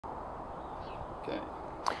Okay.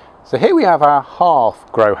 So here we have our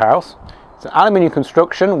half grow house. It's an aluminium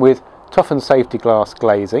construction with toughened safety glass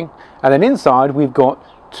glazing, and then inside we've got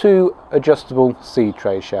 2 adjustable seed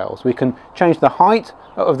tray shelves. We can change the height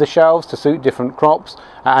of the shelves to suit different crops,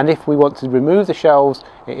 and if we want to remove the shelves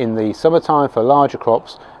in the summertime for larger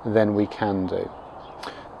crops, then we can do.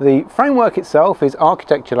 The framework itself is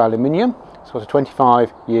architectural aluminium. It's got a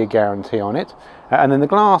 25-year guarantee on it, and then the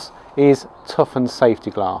glass is toughened safety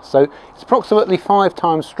glass. So it's approximately 5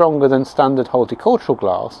 times stronger than standard horticultural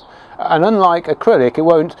glass, and unlike acrylic, it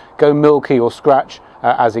won't go milky or scratch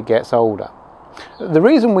as it gets older. The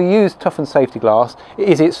reason we use toughened safety glass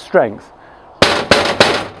is its strength.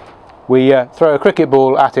 We throw a cricket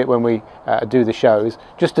ball at it when we do the shows,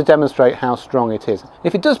 just to demonstrate how strong it is.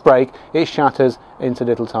 If it does break, it shatters into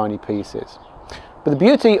little tiny pieces. But the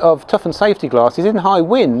beauty of toughened safety glass is in high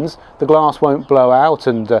winds, the glass won't blow out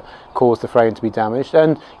and cause the frame to be damaged,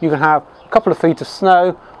 and you can have a couple of feet of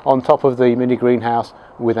snow on top of the mini greenhouse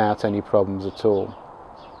without any problems at all.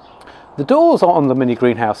 The doors on the mini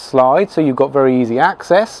greenhouse slide, so you've got very easy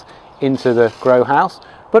access into the grow house,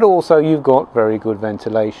 but also you've got very good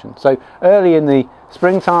ventilation. So early in the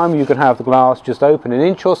springtime you can have the glass just open an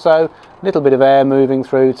inch or so, a little bit of air moving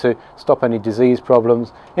through to stop any disease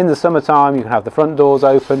problems. In the summertime you can have the front doors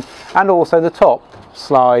open, and also the top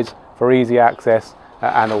slides for easy access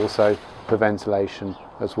and also for ventilation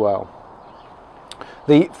as well.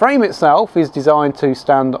 The frame itself is designed to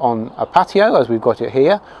stand on a patio, as we've got it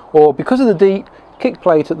here, or because of the deep kick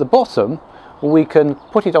plate at the bottom, we can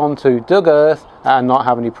put it onto dug earth and not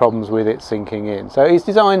have any problems with it sinking in. So it's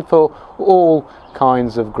designed for all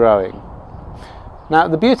kinds of growing. Now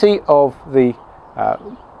the beauty of the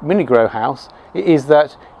mini grow house is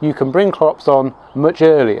that you can bring crops on much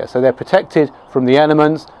earlier, so they're protected from the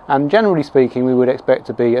elements, and generally speaking we would expect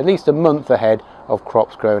to be at least a month ahead of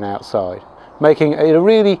crops grown outside, making it a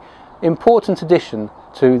really important addition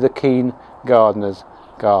to the keen gardener's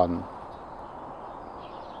garden.